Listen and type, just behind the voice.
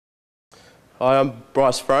Hi, I'm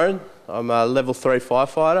Bryce Frohn. I'm a level 3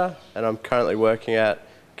 firefighter and I'm currently working at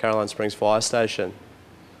Caroline Springs Fire Station.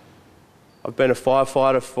 I've been a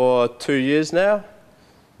firefighter for 2 years now.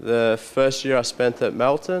 The first year I spent at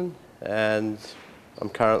Melton and I'm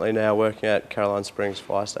currently now working at Caroline Springs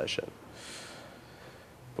Fire Station.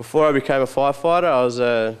 Before I became a firefighter, I was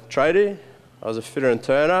a tradie. I was a fitter and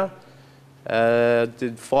turner. I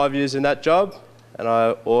did 5 years in that job, and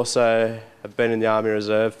I also have been in the Army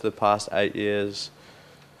Reserve for the past 8 years.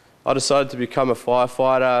 I decided to become a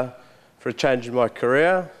firefighter for a change in my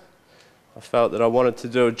career. I felt that I wanted to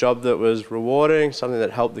do a job that was rewarding, something that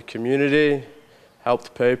helped the community,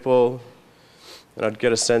 helped people, and I'd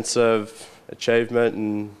get a sense of achievement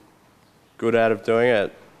and good out of doing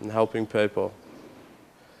it and helping people.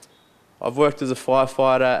 I've worked as a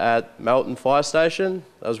firefighter at Melton Fire Station.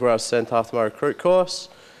 That was where I was sent after my recruit course.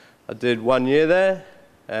 I did 1 year there,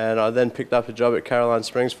 and I then picked up a job at Caroline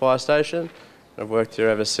Springs Fire Station, and I've worked here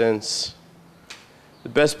ever since. The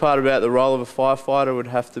best part about the role of a firefighter would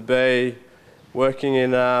have to be working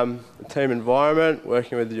in a team environment,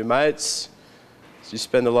 working with your mates. So you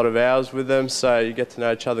spend a lot of hours with them, so you get to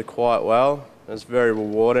know each other quite well. And it's very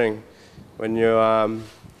rewarding when you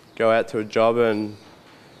go out to a job and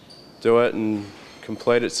do it and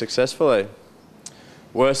complete it successfully.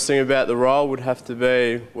 Worst thing about the role would have to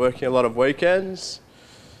be working a lot of weekends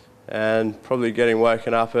and probably getting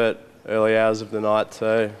woken up at early hours of the night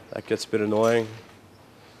too. That gets a bit annoying.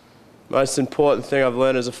 Most important thing I've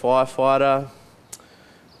learned as a firefighter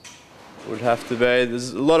would have to be,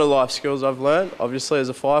 there's a lot of life skills I've learned, obviously, as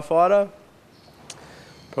a firefighter.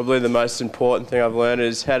 Probably the most important thing I've learned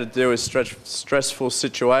is how to deal with stressful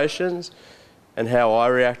situations and how I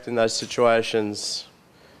react in those situations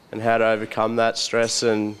and how to overcome that stress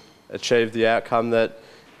and achieve the outcome that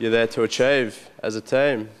you're there to achieve as a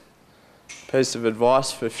team. A piece of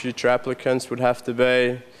advice for future applicants would have to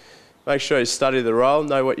be, make sure you study the role,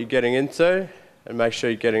 know what you're getting into, and make sure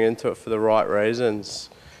you're getting into it for the right reasons.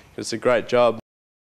 It's a great job.